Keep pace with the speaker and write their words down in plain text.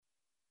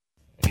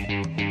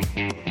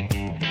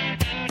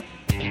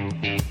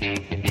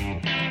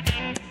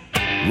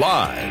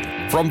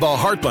Live from the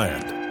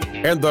heartland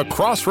and the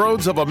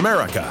crossroads of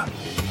America,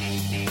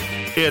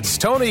 it's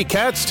Tony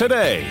Katz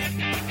Today.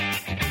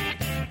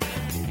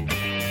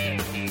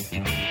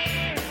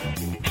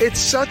 It's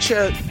such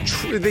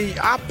the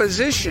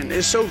opposition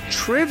is so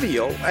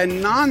trivial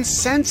and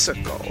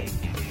nonsensical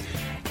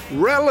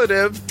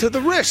relative to the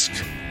risk.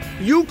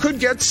 You could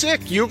get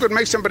sick. You could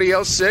make somebody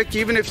else sick,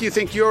 even if you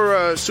think you're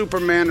a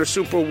Superman or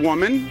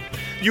Superwoman.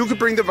 You could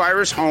bring the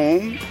virus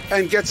home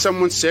and get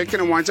someone sick,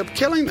 and it winds up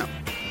killing them.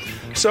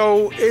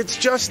 So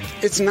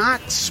it's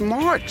not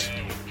smart.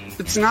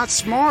 It's not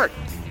smart.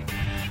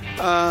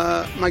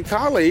 My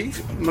colleague,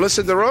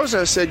 Melissa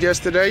DeRosa, said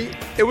yesterday,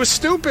 it was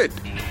stupid.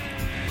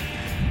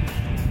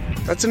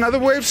 That's another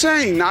way of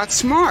saying not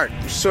smart.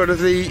 Sort of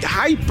the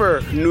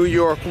hyper New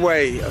York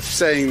way of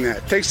saying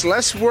that. Takes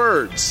less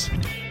words.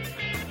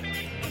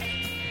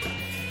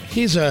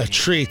 He's a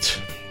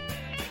treat.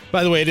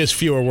 By the way, it is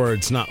fewer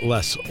words, not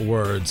less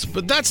words.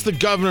 But that's the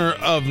governor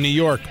of New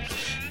York.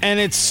 And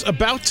it's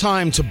about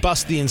time to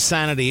bust the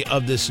insanity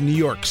of this New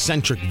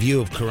York-centric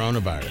view of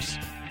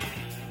coronavirus.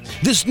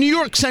 This New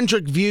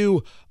York-centric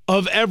view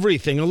of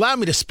everything. Allow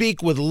me to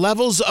speak with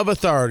levels of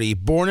authority.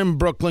 Born in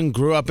Brooklyn,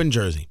 grew up in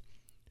Jersey.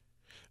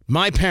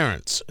 My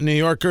parents, New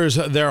Yorkers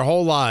their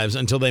whole lives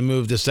until they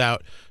moved us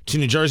out to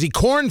New Jersey.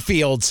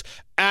 Cornfields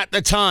at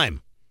the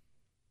time.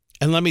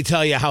 And let me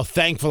tell you how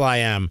thankful I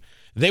am.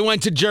 They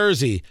went to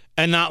Jersey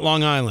and not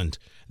Long Island.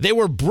 They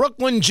were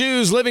Brooklyn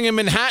Jews living in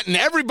Manhattan.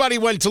 Everybody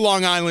went to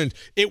Long Island.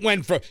 You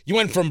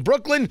went from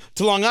Brooklyn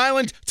to Long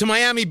Island to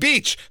Miami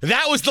Beach.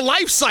 That was the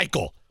life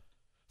cycle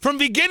from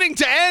beginning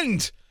to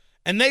end.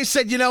 And they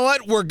said, you know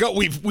what? We're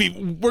going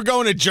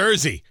to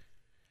Jersey.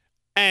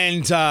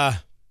 And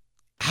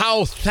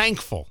how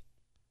thankful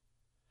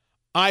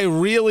I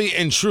really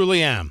and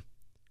truly am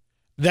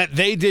that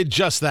they did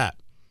just that.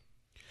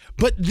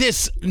 But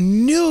this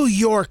New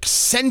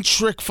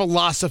York-centric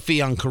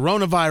philosophy on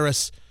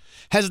coronavirus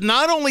has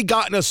not only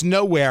gotten us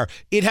nowhere,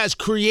 it has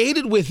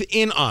created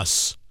within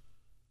us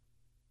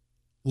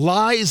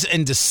lies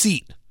and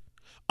deceit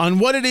on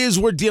what it is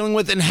we're dealing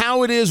with and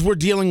how it is we're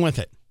dealing with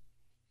it.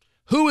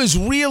 Who is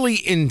really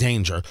in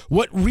danger?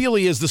 What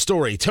really is the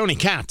story? Tony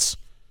Katz.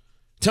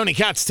 Tony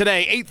Katz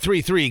Today,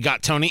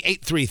 833-GOT-TONY,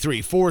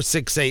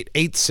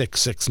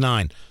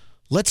 833-468-8669.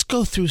 Let's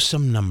go through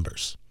some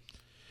numbers.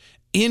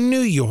 In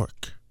New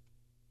York,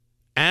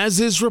 as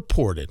is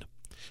reported,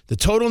 the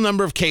total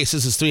number of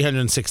cases is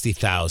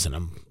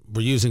 360,000.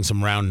 We're using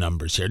some round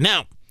numbers here.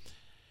 Now,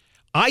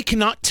 I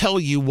cannot tell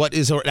you what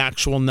is an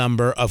actual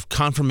number of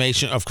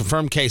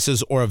confirmed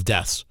cases or of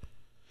deaths.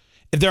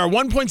 If there are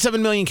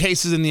 1.7 million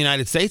cases in the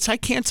United States, I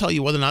can't tell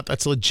you whether or not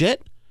that's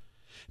legit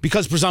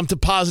because presumptive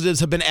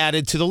positives have been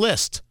added to the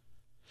list.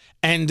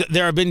 And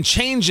there have been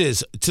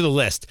changes to the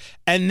list.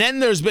 And then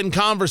there's been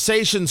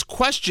conversations,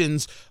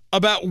 questions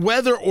about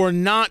whether or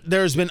not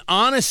there's been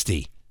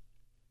honesty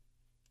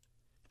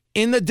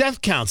in the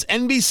death counts.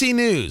 NBC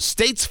News,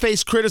 states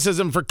face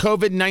criticism for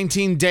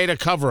COVID-19 data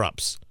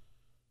cover-ups.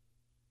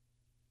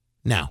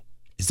 Now,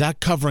 is that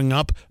covering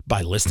up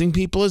by listing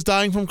people as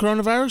dying from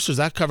coronavirus? Or is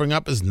that covering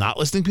up as not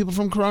listing people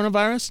from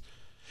coronavirus?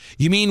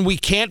 You mean we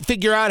can't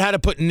figure out how to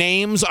put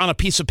names on a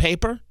piece of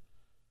paper?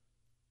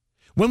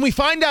 When we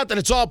find out that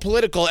it's all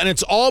political and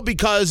it's all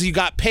because you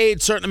got paid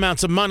certain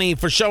amounts of money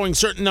for showing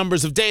certain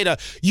numbers of data,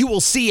 you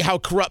will see how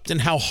corrupt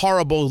and how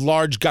horrible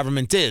large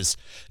government is.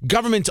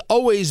 Government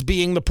always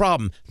being the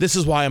problem. This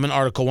is why I'm an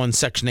Article 1,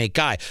 Section 8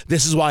 guy.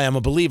 This is why I'm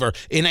a believer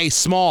in a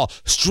small,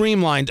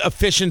 streamlined,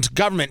 efficient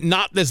government,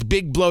 not this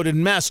big bloated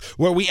mess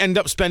where we end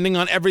up spending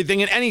on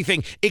everything and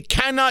anything. It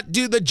cannot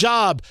do the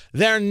job.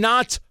 They're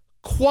not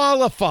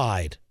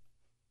qualified.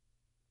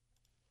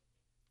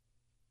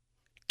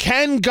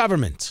 Can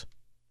government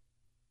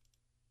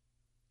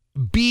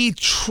be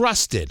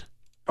trusted?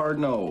 Hard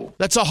no.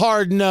 That's a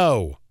hard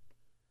no.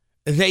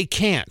 They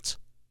can't.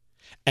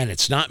 And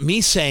it's not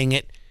me saying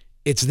it,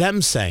 it's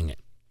them saying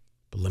it.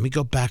 But let me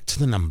go back to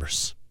the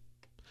numbers.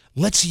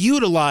 Let's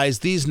utilize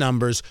these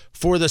numbers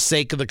for the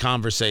sake of the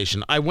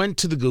conversation. I went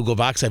to the Google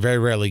box. I very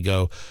rarely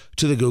go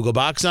to the Google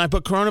box. And I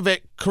put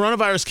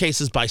coronavirus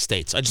cases by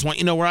states. I just want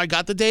you to know where I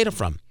got the data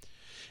from.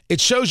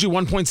 It shows you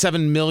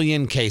 1.7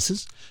 million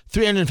cases,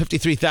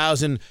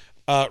 353,000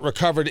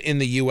 recovered in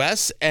the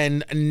U.S.,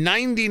 and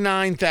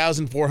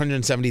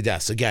 99,470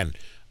 deaths. Again,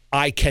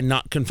 I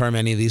cannot confirm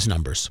any of these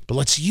numbers, but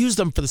let's use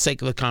them for the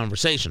sake of the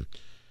conversation.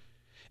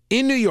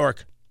 In New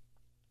York,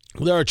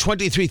 there are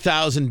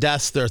 23,000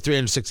 deaths. There are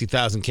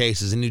 360,000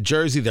 cases. In New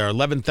Jersey, there are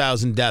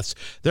 11,000 deaths.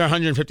 There are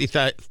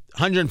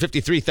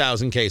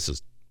 153,000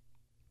 cases.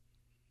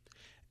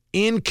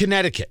 In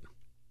Connecticut,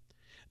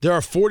 there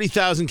are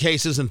 40,000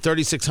 cases and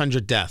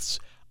 3,600 deaths.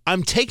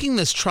 I'm taking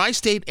this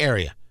tri-state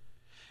area,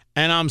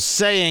 and I'm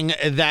saying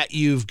that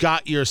you've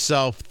got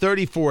yourself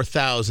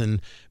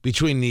 34,000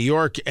 between New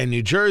York and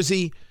New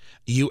Jersey.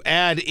 You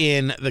add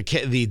in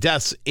the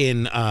deaths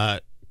in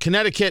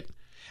Connecticut,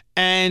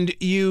 and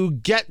you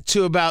get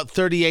to about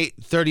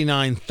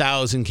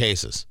 39,000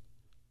 cases.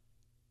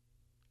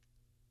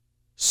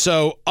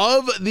 So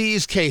of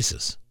these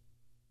cases,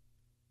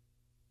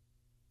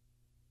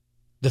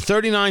 the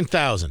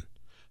 39,000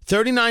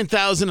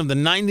 of the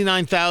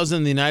 99,000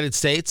 in the United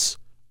States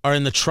are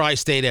in the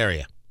tri-state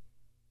area.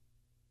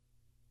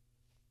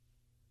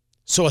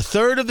 So a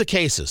third of the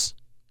cases,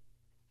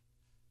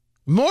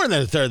 more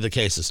than a third of the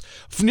cases,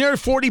 near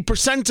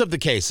 40% of the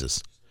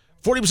cases,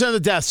 40% of the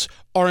deaths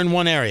are in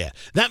one area.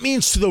 That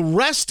means to the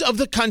rest of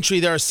the country,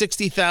 there are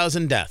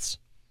 60,000 deaths.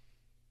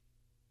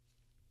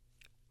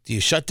 Do you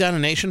shut down a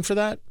nation for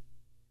that?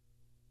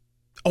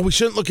 Oh, we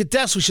shouldn't look at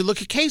deaths. We should look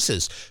at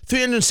cases.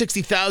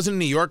 360,000 in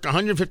New York,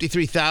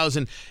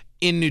 153,000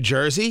 in New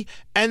Jersey,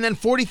 and then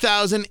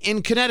 40,000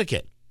 in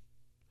Connecticut.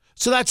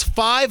 So that's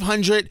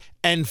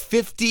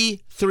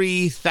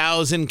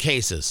 553,000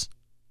 cases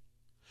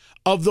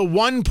of the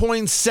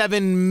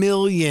 1.7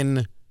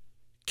 million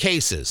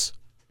cases,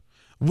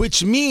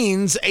 which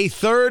means a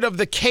third of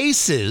the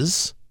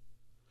cases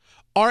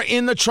are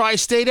in the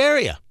tri-state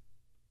area.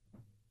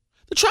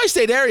 The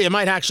tri-state area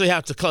might actually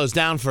have to close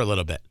down for a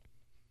little bit.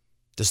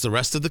 Does the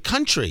rest of the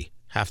country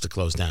have to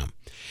close down?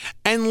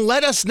 And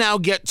let us now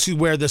get to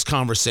where this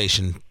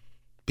conversation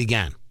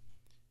began.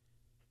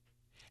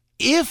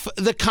 If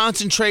the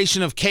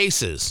concentration of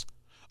cases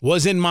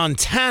was in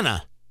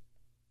Montana,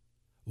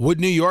 would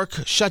New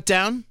York shut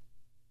down?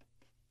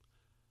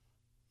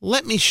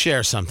 Let me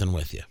share something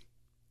with you.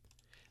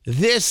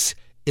 This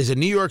is a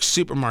New York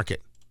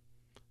supermarket,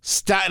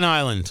 Staten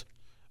Island,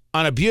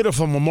 on a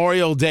beautiful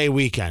Memorial Day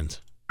weekend.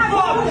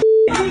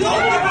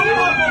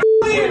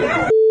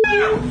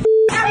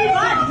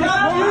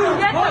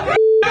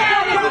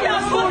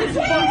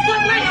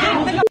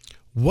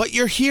 What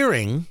you're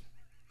hearing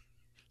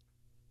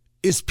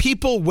is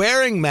people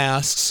wearing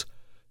masks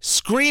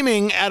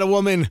screaming at a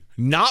woman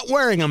not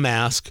wearing a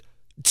mask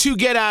to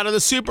get out of the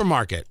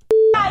supermarket.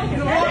 Get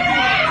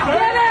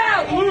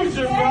out!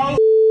 Loser, bro!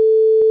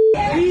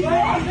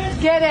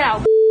 Get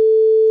out!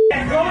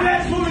 Go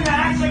next woman that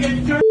acts like a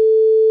dirt.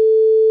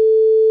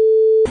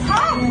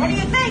 Oh, what do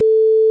you think?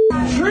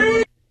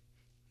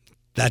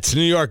 That's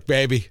New York,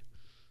 baby.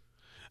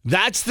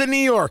 That's the New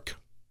York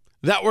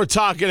that we're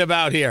talking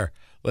about here.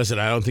 Listen,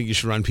 I don't think you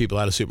should run people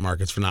out of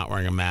supermarkets for not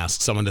wearing a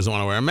mask. Someone doesn't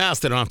want to wear a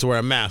mask, they don't have to wear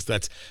a mask.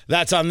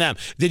 That's on them.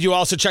 Did you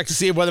also check to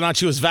see whether or not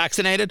she was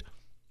vaccinated?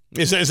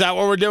 Is that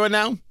what we're doing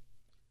now?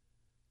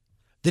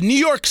 The New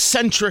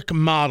York-centric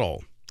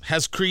model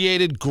has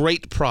created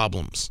great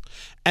problems.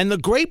 And the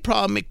great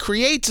problem it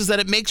creates is that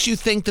it makes you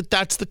think that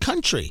that's the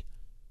country.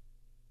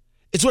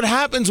 It's what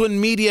happens when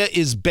media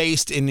is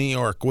based in New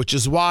York, which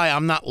is why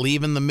I'm not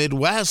leaving the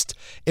Midwest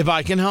if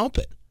I can help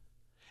it.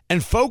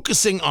 And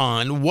focusing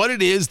on what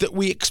it is that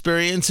we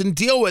experience and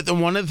deal with.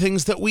 And one of the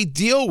things that we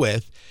deal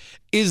with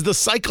is the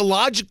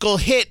psychological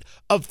hit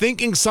of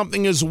thinking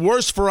something is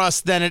worse for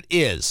us than it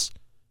is.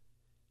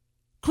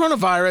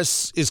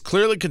 Coronavirus is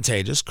clearly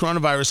contagious.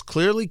 Coronavirus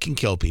clearly can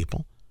kill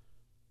people.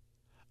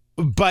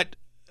 But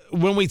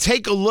when we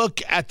take a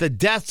look at the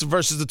deaths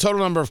versus the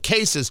total number of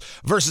cases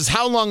versus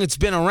how long it's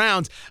been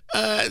around,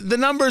 the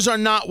numbers are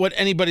not what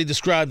anybody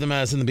described them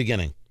as in the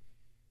beginning.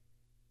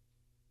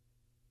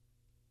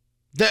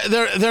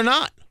 They're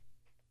not.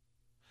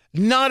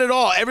 Not at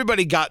all.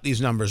 Everybody got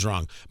these numbers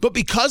wrong. But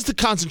because the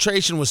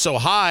concentration was so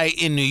high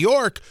in New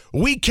York,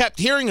 we kept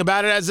hearing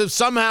about it as if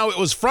somehow it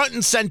was front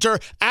and center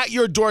at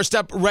your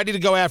doorstep, ready to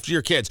go after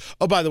your kids.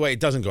 Oh, by the way, it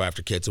doesn't go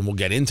after kids, and we'll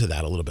get into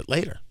that a little bit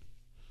later.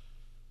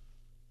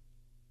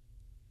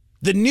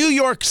 The New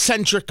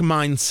York-centric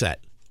mindset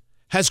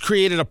has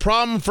created a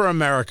problem for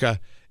America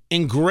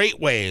in great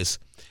ways.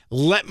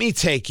 Let me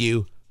take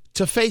you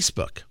to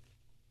Facebook.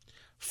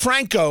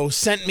 Franco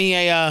sent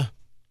me a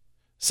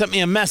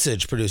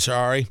message, producer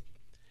Ari.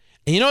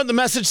 And you know what the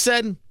message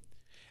said?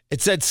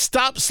 It said,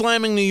 stop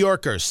slamming New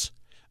Yorkers.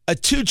 A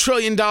 $2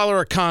 trillion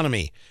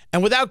economy.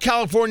 And without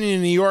California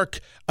and New York,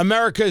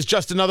 America is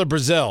just another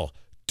Brazil.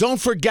 Don't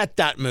forget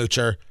that,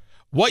 Moocher.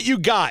 What you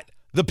got?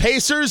 The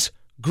Pacers?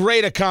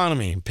 Great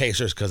economy.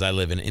 Pacers, because I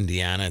live in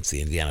Indiana. It's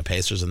the Indiana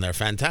Pacers, and they're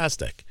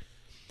fantastic.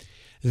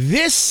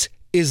 This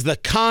is the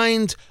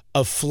kind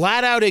of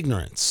flat-out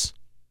ignorance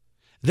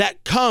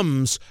that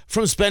comes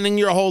from spending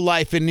your whole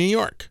life in New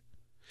York.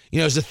 You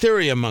know, there's a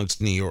theory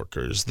amongst New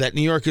Yorkers that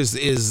New York is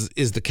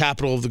the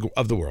capital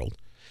of the world,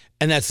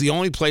 and that's the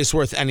only place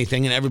worth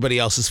anything, and everybody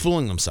else is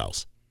fooling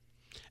themselves.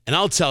 And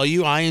I'll tell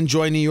you, I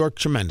enjoy New York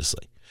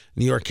tremendously.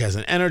 New York has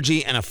an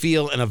energy and a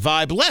feel and a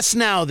vibe, less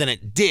now than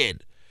it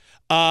did.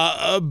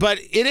 But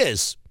it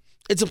is.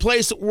 It's a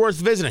place worth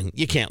visiting.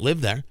 You can't live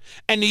there.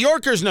 And New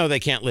Yorkers know they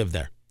can't live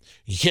there.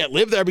 You can't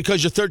live there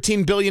because you're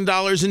 $13 billion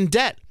in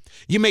debt.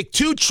 You make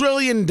 $2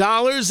 trillion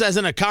as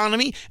an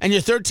economy and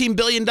you're $13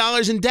 billion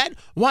in debt?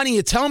 Why don't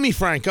you tell me,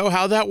 Franco,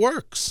 how that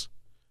works?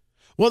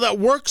 Well, that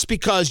works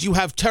because you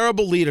have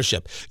terrible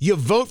leadership. You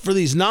vote for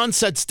these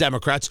nonsense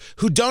Democrats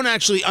who don't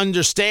actually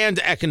understand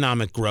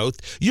economic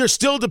growth. You're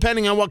still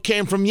depending on what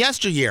came from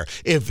yesteryear.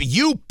 If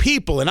you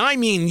people, and I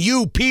mean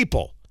you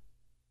people,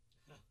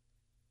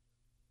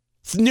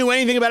 knew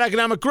anything about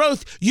economic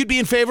growth, you'd be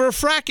in favor of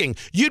fracking.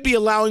 You'd be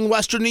allowing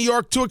Western New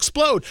York to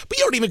explode. But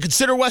you don't even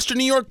consider Western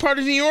New York part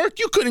of New York.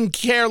 You couldn't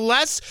care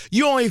less.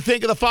 You only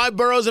think of the 5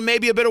 boroughs and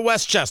maybe a bit of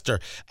Westchester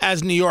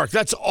as New York.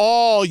 That's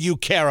all you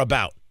care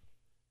about.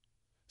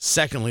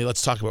 Secondly,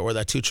 let's talk about where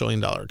that $2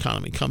 trillion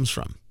economy comes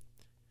from.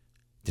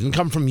 Didn't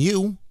come from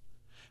you.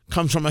 It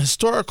comes from a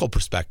historical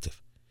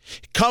perspective.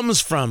 It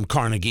comes from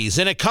Carnegie's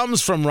and it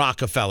comes from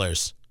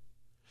Rockefellers,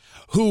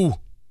 who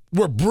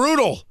were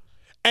brutal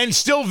and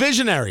still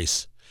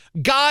visionaries.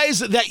 Guys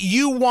that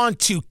you want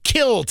to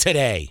kill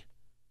today.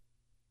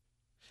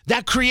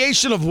 That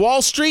creation of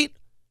Wall Street,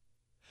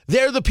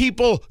 they're the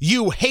people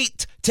you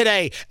hate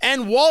today.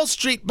 And Wall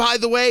Street, by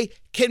the way,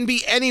 can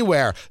be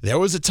anywhere. There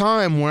was a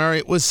time where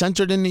it was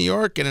centered in New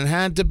York and it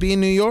had to be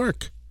New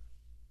York.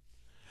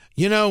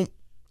 You know,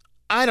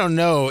 I don't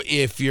know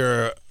if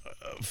you're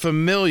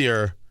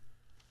familiar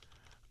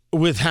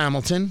with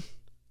Hamilton,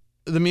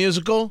 the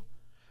musical,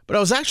 but I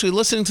was actually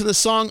listening to the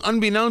song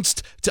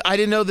unbeknownst to, I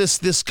didn't know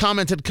this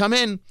comment had come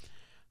in.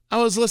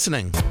 I was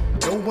listening.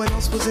 No one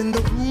else was in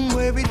the room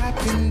where it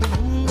happened.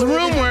 The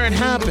room where it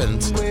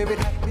happened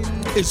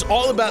is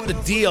all about the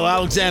deal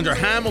Alexander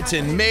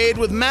Hamilton made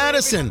with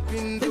Madison.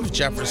 I think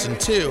Jefferson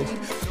too.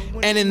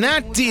 And in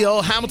that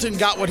deal, Hamilton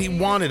got what he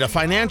wanted, a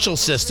financial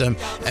system,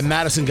 and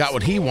Madison got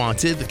what he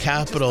wanted, the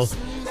capital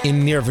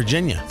in near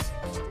Virginia.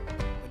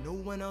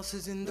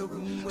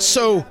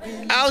 So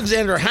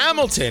Alexander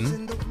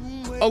Hamilton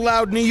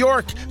allowed New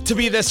York to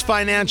be this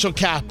financial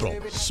capital.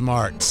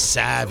 Smart,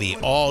 savvy,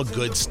 all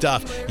good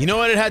stuff. You know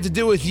what it had to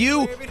do with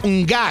you?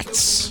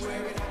 Ungats.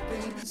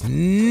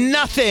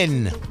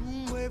 Nothing.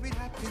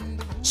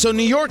 So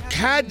New York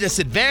had this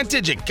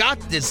advantage. It got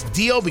this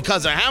deal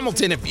because of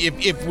Hamilton,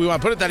 if we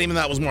want to put it that, even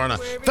though that was more on a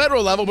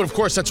federal level, but of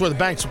course that's where the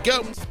banks would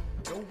go.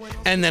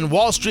 And then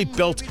Wall Street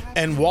built,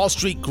 and Wall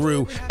Street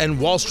grew, and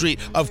Wall Street,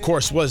 of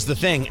course, was the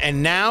thing.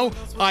 And now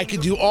I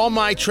could do all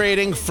my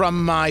trading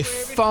from my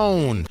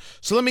phone.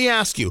 So let me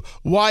ask you,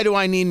 why do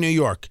I need New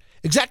York?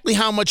 Exactly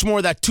how much more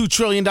of that $2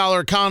 trillion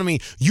economy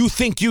you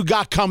think you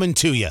got coming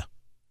to you?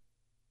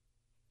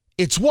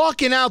 It's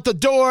walking out the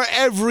door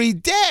every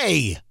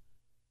day.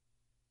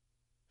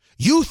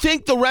 You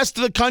think the rest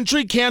of the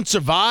country can't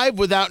survive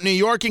without New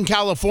York and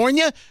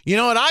California? You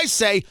know what I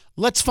say?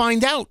 Let's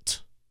find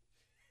out.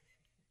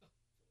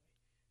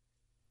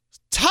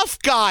 Tough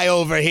guy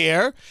over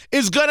here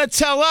is going to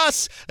tell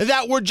us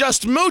that we're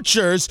just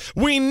moochers.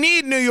 We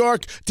need New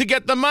York to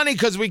get the money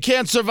because we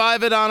can't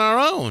survive it on our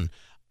own.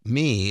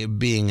 Me,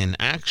 being an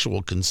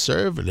actual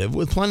conservative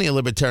with plenty of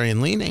libertarian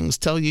leanings,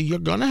 tell you you're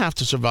going to have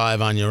to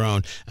survive on your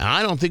own. And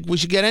I don't think we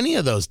should get any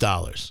of those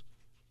dollars.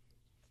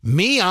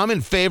 Me, I'm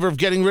in favor of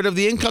getting rid of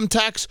the income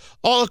tax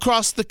all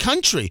across the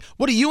country.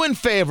 What are you in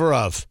favor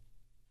of?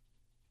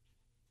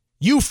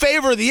 You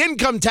favor the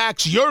income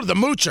tax, you're the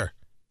moocher.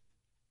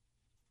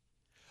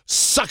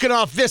 Sucking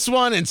off this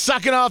one and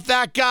sucking off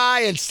that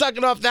guy and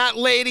sucking off that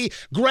lady,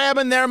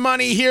 grabbing their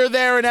money here,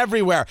 there, and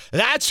everywhere.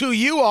 That's who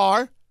you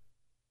are.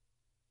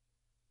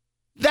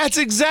 That's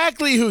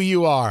exactly who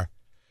you are.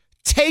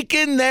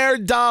 Taking their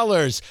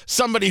dollars.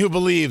 Somebody who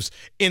believes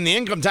in the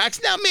income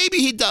tax. Now, maybe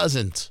he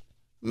doesn't.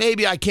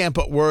 Maybe I can't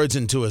put words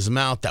into his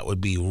mouth. That would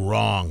be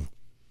wrong.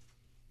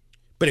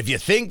 But if you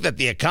think that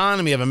the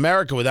economy of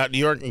America without New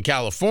York and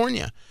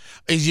California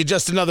is you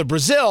just another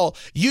Brazil,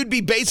 you'd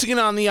be basing it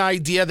on the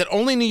idea that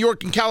only New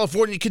York and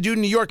California could do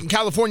New York and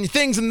California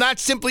things, and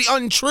that's simply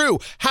untrue.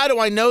 How do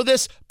I know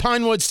this?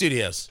 Pinewood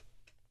Studios.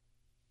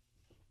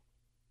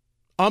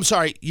 I'm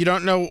sorry, you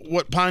don't know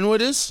what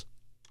Pinewood is?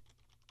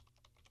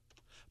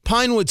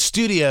 Pinewood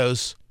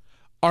Studios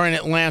are in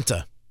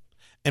Atlanta,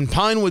 and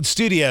Pinewood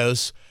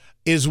Studios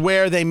is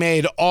where they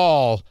made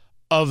all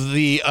of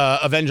the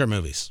Avenger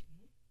movies.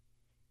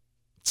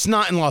 It's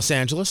not in Los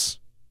Angeles.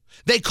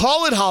 They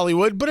call it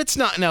Hollywood, but it's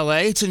not in LA.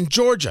 It's in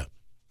Georgia.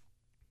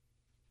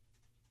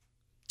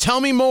 Tell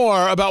me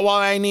more about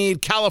why I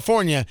need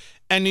California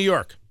and New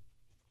York.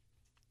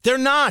 They're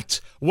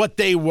not what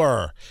they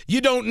were. You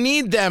don't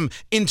need them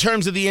in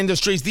terms of the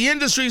industries. The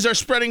industries are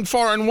spreading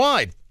far and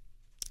wide.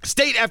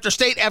 State after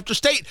state after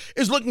state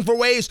is looking for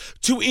ways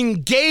to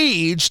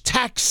engage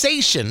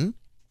taxation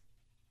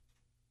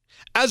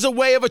as a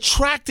way of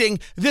attracting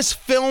this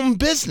film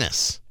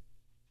business.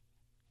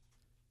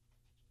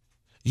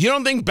 You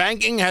don't think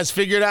banking has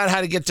figured out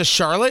how to get to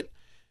Charlotte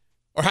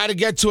or how to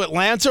get to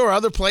Atlanta or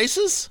other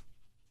places?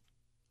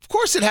 Of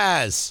course it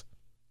has.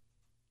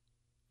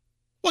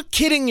 What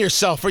kidding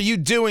yourself are you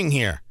doing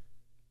here?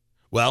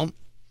 Well,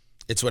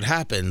 it's what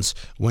happens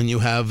when you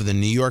have the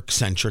New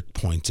York-centric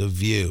point of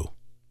view.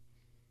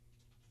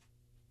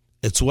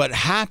 It's what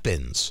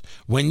happens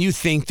when you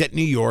think that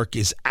New York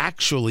is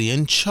actually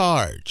in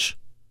charge.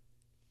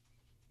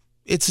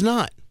 It's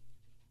not.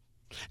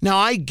 Now,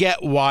 I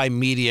get why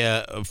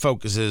media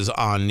focuses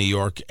on New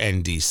York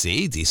and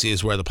D.C. D.C.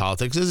 is where the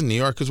politics is, and New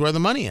York is where the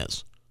money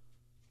is.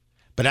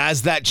 But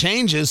as that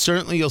changes,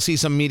 certainly you'll see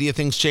some media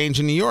things change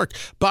in New York.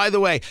 By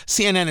the way,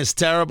 CNN is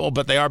terrible,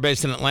 but they are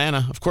based in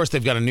Atlanta. Of course,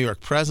 they've got a New York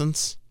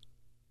presence.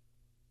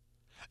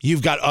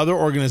 You've got other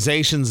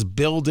organizations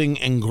building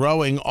and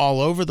growing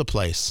all over the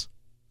place.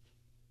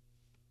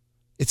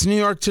 It's New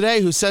York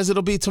Today who says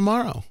it'll be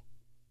tomorrow.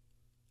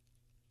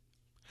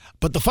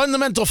 But the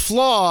fundamental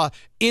flaw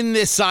in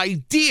this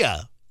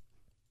idea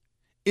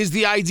is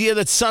the idea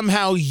that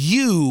somehow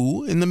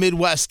you in the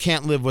Midwest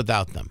can't live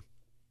without them.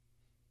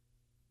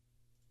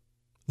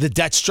 The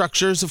debt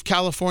structures of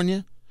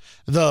California,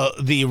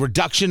 the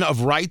reduction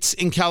of rights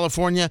in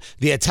California,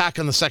 the attack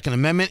on the Second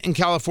Amendment in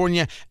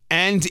California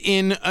and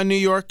in New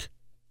York,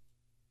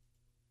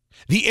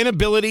 the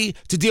inability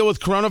to deal with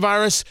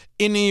coronavirus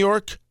in New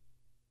York,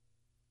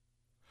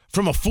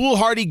 from a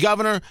foolhardy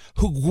governor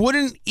who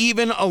wouldn't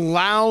even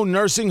allow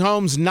nursing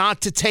homes not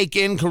to take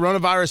in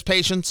coronavirus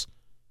patients,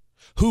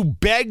 who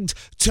begged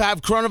to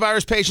have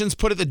coronavirus patients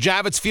put at the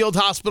Javits Field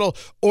Hospital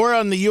or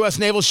on the U.S.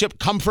 naval ship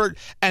Comfort,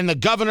 and that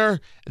governor,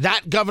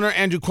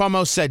 Andrew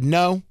Cuomo, said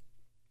no.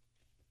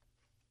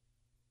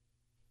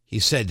 He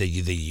said that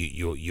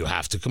you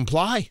have to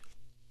comply.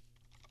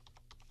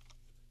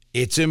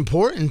 It's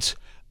important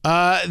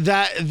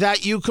that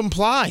you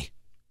comply.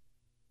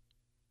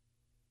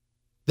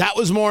 That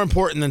was more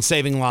important than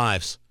saving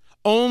lives.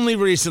 Only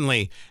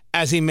recently,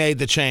 as he made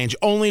the change,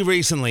 only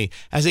recently,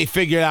 as he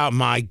figured out,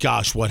 my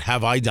gosh, what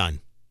have I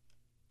done?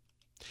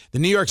 The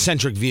New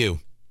York-centric view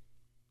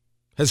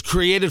has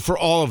created for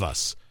all of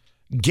us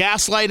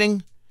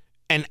gaslighting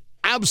and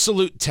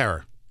absolute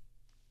terror.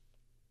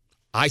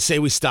 I say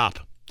we stop.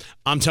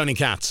 I'm Tony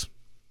Katz.